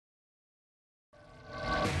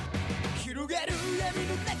I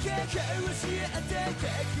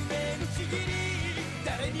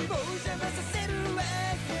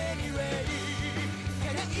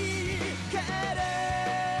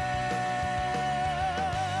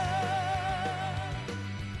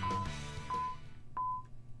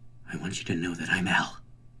want you to know that I'm Al.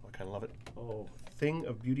 I kind of love it. Oh, thing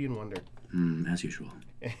of beauty and wonder. As usual.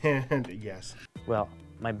 And yes. Well,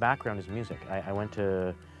 my background is music. I went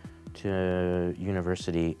to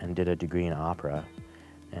university and did a degree in opera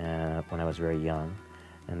when I was very young,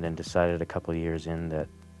 and then decided a couple of years in that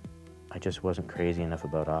I just wasn't crazy enough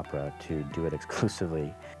about opera to do it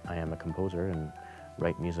exclusively. I am a composer and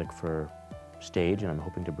write music for stage, and I'm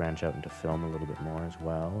hoping to branch out into film a little bit more as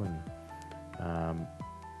well. And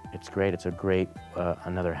it's great. It's a great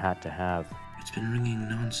another hat to have. It's been ringing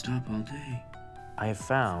non-stop all day. I have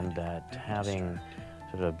found that having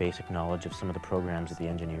sort of a basic knowledge of some of the programs that the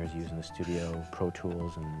engineers use in the studio, Pro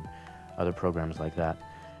Tools and other programs like that,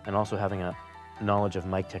 and also having a knowledge of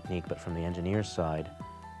mic technique, but from the engineer's side,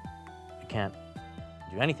 it can't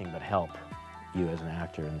do anything but help you as an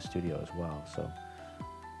actor in the studio as well. So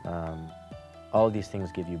all of these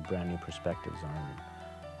things give you brand new perspectives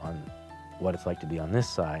on what it's like to be on this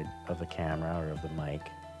side of the camera or of the mic,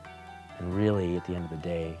 and really, at the end of the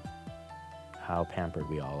day, how pampered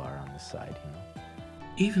we all are on this side, you know.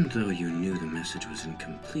 Even though you knew the message was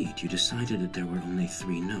incomplete, you decided that there were only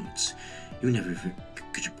 3 notes. You never...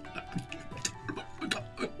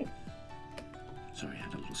 Sorry, I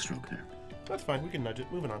had a little stroke there. That's fine, we can nudge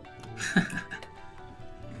it. Moving on.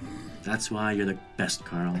 That's why you're the best,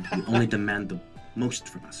 Carl. You only demand the most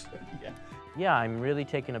from us. Yeah, I'm really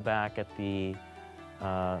taken aback at the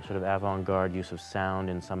sort of avant-garde use of sound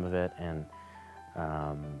in some of it, and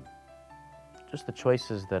just the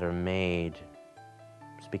choices that are made,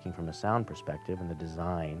 speaking from a sound perspective and the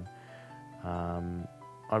design,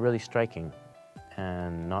 are really striking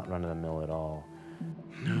and not run-of-the-mill at all.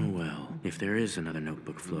 Oh, well, if there is another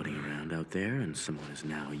notebook floating around out there and someone is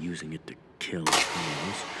now using it to kill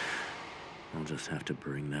criminals, I'll just have to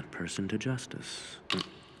bring that person to justice.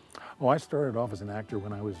 Oh, I started off as an actor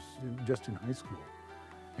when I was just in high school,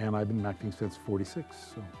 and I've been acting since '46.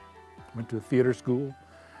 So I went to theater school,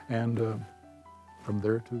 and from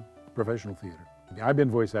there to professional theater. I've been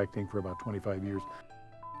voice acting for about 25 years.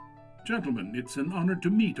 Gentlemen, it's an honor to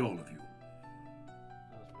meet all of you.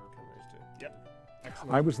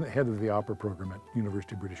 I was the head of the opera program at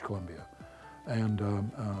University of British Columbia, and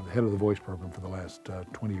the head of the voice program for the last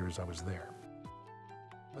 20 years I was there.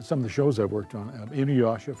 Some of the shows I worked on,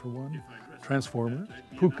 Inuyasha for one, Transformers,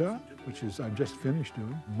 Puka, which is I've just finished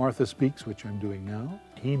doing, Martha Speaks, which I'm doing now,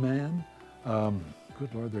 He-Man.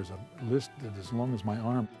 Good Lord, there's a list that is as long as my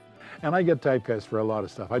arm. And I get typecast for a lot of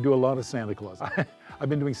stuff. I do a lot of Santa Claus. I've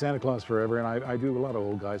been doing Santa Claus forever, and I do a lot of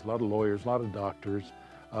old guys, a lot of lawyers, a lot of doctors,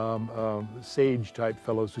 sage-type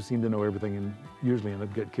fellows who seem to know everything and usually end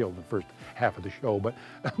up get killed in the first half of the show. But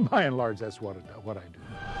by and large, that's what I do.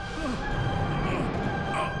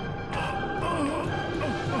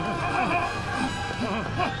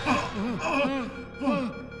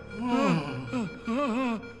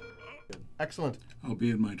 Excellent. I'll be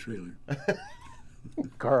in my trailer.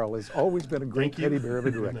 Carl has always been a great teddy bear of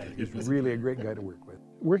a director. He's really a great guy to work with.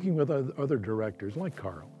 Working with other directors like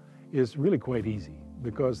Carl is really quite easy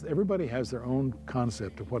because everybody has their own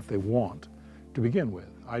concept of what they want to begin with.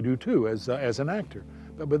 I do too as an actor.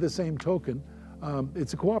 But by the same token,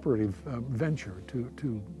 it's a cooperative venture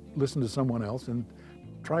to listen to someone else and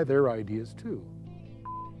try their ideas too.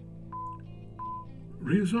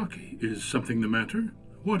 Ryuzaki, is something the matter?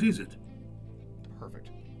 What is it? Perfect.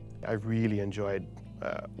 I really enjoyed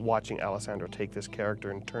watching Alessandro take this character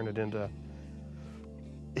and turn it into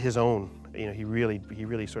his own. You know, he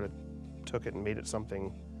really sort of took it and made it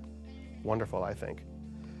something wonderful, I think.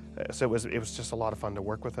 So it was just a lot of fun to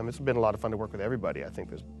work with him. It's been a lot of fun to work with everybody. I think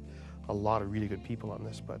there's a lot of really good people on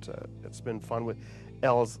this, but it's been fun with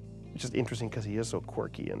El's. Just interesting because he is so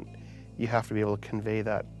quirky, and you have to be able to convey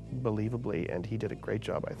that believably, and he did a great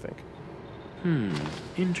job, I think.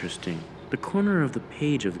 Interesting. The corner of the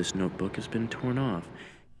page of this notebook has been torn off.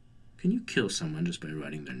 Can you kill someone just by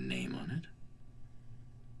writing their name on it?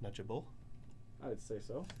 Nudgeable? I'd say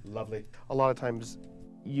so. Lovely. A lot of times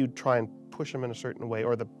you'd try and push him in a certain way,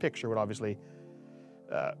 or the picture would obviously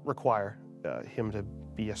require him to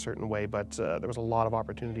be a certain way, but there was a lot of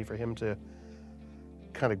opportunity for him to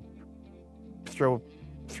kind of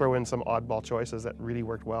throw in some oddball choices that really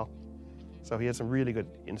worked well. So he had some really good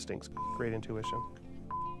instincts, great intuition.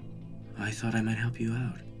 I thought I might help you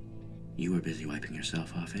out. You were busy wiping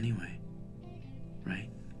yourself off anyway, right?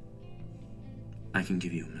 I can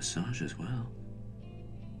give you a massage as well.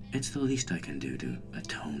 It's the least I can do to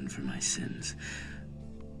atone for my sins.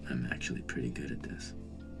 I'm actually pretty good at this.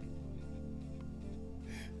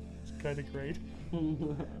 It's kind of great.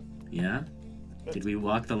 Yeah? Did we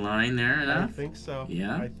walk the line there enough? I think so.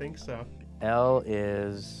 Yeah? I think so. Elle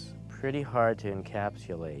is pretty hard to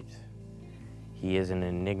encapsulate. He is an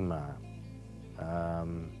enigma.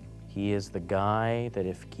 He is the guy that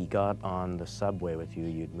if he got on the subway with you,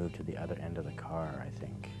 you'd move to the other end of the car, I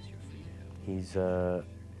think. He's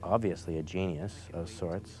obviously a genius of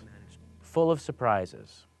sorts, full of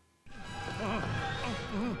surprises.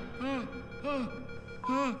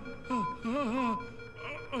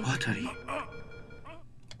 Watari.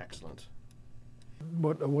 Excellent.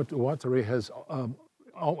 What Watari has,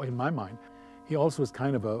 in my mind, he also is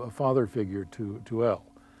kind of a father figure to Elle.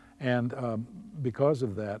 And because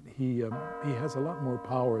of that, he has a lot more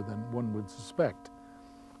power than one would suspect.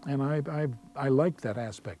 And I like that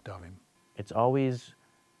aspect of him. It's always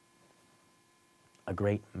a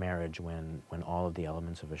great marriage when all of the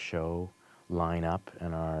elements of a show line up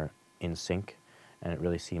and are in sync, and it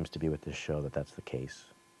really seems to be with this show that that's the case.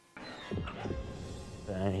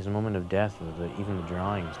 And his moment of death, even the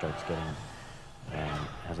drawing starts getting,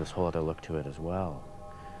 has this whole other look to it as well.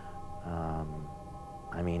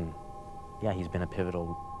 I mean, yeah, he's been a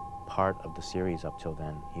pivotal part of the series up till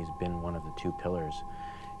then. He's been one of the two pillars.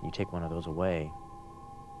 You take one of those away,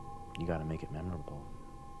 you got to make it memorable.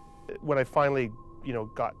 When I finally,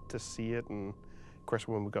 got to see it, and of course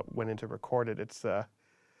when we went in to record it, it's I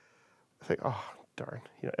think, oh darn,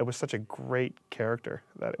 it was such a great character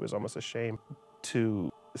that it was almost a shame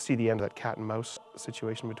to see the end of that cat and mouse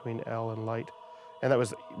situation between Elle and Light. And that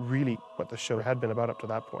was really what the show had been about up to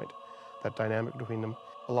that point, that dynamic between them.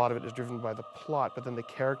 A lot of it is driven by the plot, but then the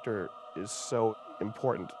character is so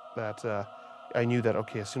important that I knew that,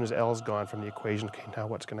 okay, as soon as Elle's gone from the equation, okay, now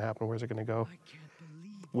what's going to happen? Where's it going to go?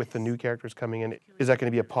 With the new characters coming in, is that going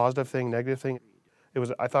to be a positive thing, negative thing?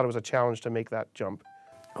 I thought it was a challenge to make that jump.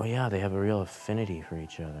 Oh yeah, they have a real affinity for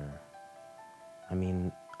each other. I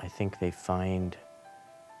mean, I think they find,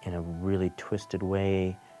 in a really twisted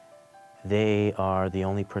way, they are the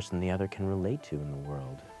only person the other can relate to in the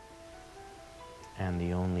world, and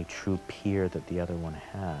the only true peer that the other one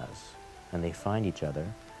has. And they find each other.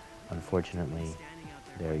 Unfortunately,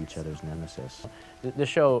 they're each other's nemesis. The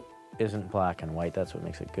show isn't black and white. That's what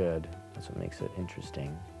makes it good. That's what makes it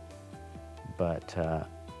interesting. But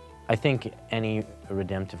I think any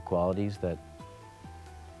redemptive qualities that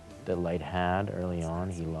Light had early on,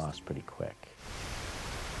 he lost pretty quick.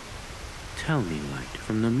 Tell me, Light,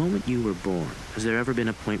 from the moment you were born, has there ever been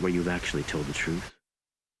a point where you've actually told the truth?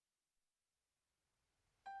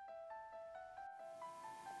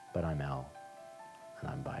 But I'm Elle, and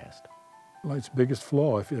I'm biased. Light's biggest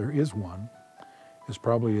flaw, if there is one, is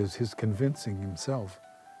probably his convincing himself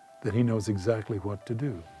that he knows exactly what to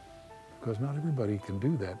do. Because not everybody can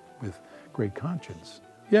do that with great conscience.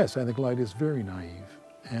 Yes, I think Light is very naive.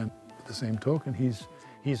 And at the same token, he's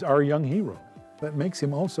our young hero. That makes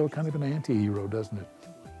him also kind of an anti-hero, doesn't it?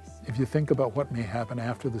 If you think about what may happen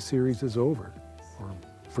after the series is over, or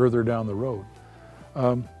further down the road,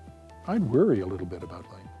 I'd worry a little bit about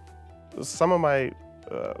Light. Some of my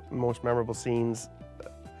most memorable scenes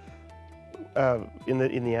in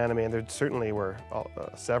the anime, and there certainly were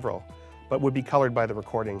several, but would be colored by the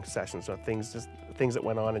recording sessions. So things that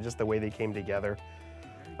went on and just the way they came together.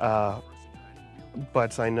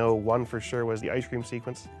 But I know one for sure was the ice cream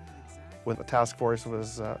sequence. When the task force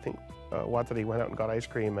was, I think, Watari went out and got ice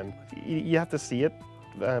cream, and you have to see it,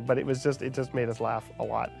 but it just made us laugh a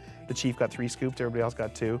lot. The chief got 3 scoops, everybody else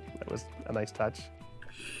got 2. That was a nice touch.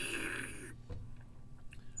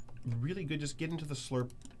 Really good, just get into the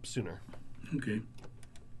slurp sooner. Okay.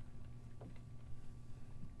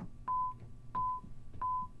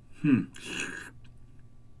 Kind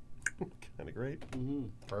of great. Mm-hmm.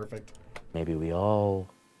 Perfect. Maybe we all,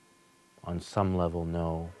 on some level,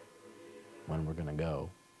 know when we're gonna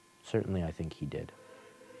go. Certainly, I think he did.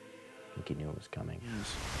 I think he knew it was coming.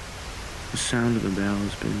 Yes. The sound of the bell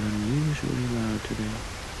has been unusually loud today.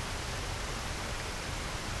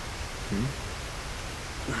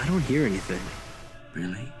 I don't hear anything.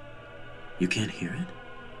 Really? You can't hear it?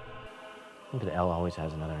 I think that Elle always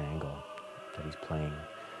has another angle that he's playing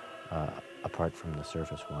apart from the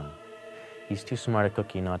surface one. He's too smart a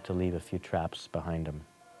cookie not to leave a few traps behind him.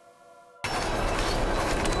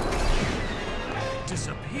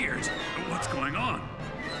 Disappeared? What's going on?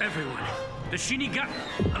 Everyone, the Shinigami.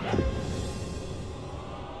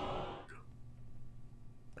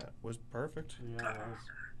 That was perfect. Yeah, that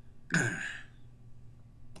was.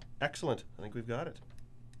 Excellent. I think we've got it.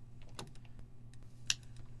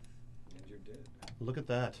 And you're Look at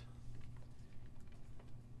that.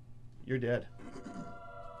 You're dead.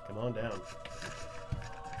 Come on down.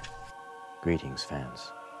 Greetings,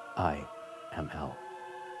 fans. I am Hal.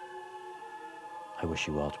 I wish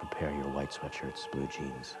you all to prepare your white sweatshirts, blue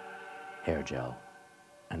jeans, hair gel,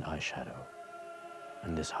 and eyeshadow.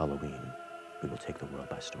 And this Halloween, we will take the world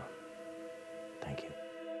by storm.